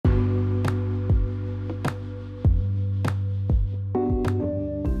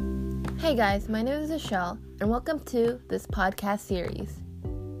Hey guys, my name is Michelle, and welcome to this podcast series.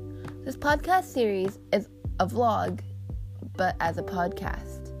 This podcast series is a vlog, but as a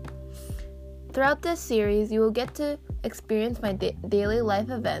podcast. Throughout this series, you will get to experience my daily life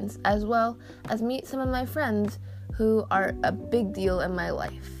events, as well as meet some of my friends who are a big deal in my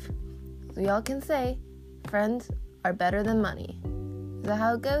life. So y'all can say, friends are better than money. Is that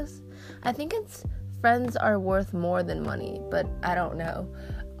how it goes? I think it's friends are worth more than money, but I don't know.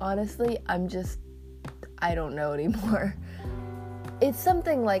 Honestly, I don't know anymore. It's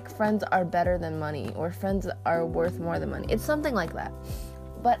something like friends are better than money, or friends are worth more than money. It's something like that.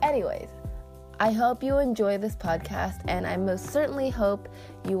 But anyways, I hope you enjoy this podcast, and I most certainly hope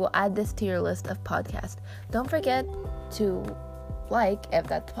you will add this to your list of podcasts. Don't forget to like, if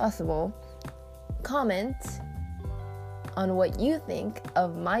that's possible, comment on what you think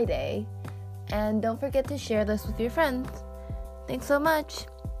of my day, and don't forget to share this with your friends. Thanks so much.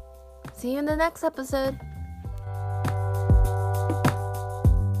 See you in the next episode.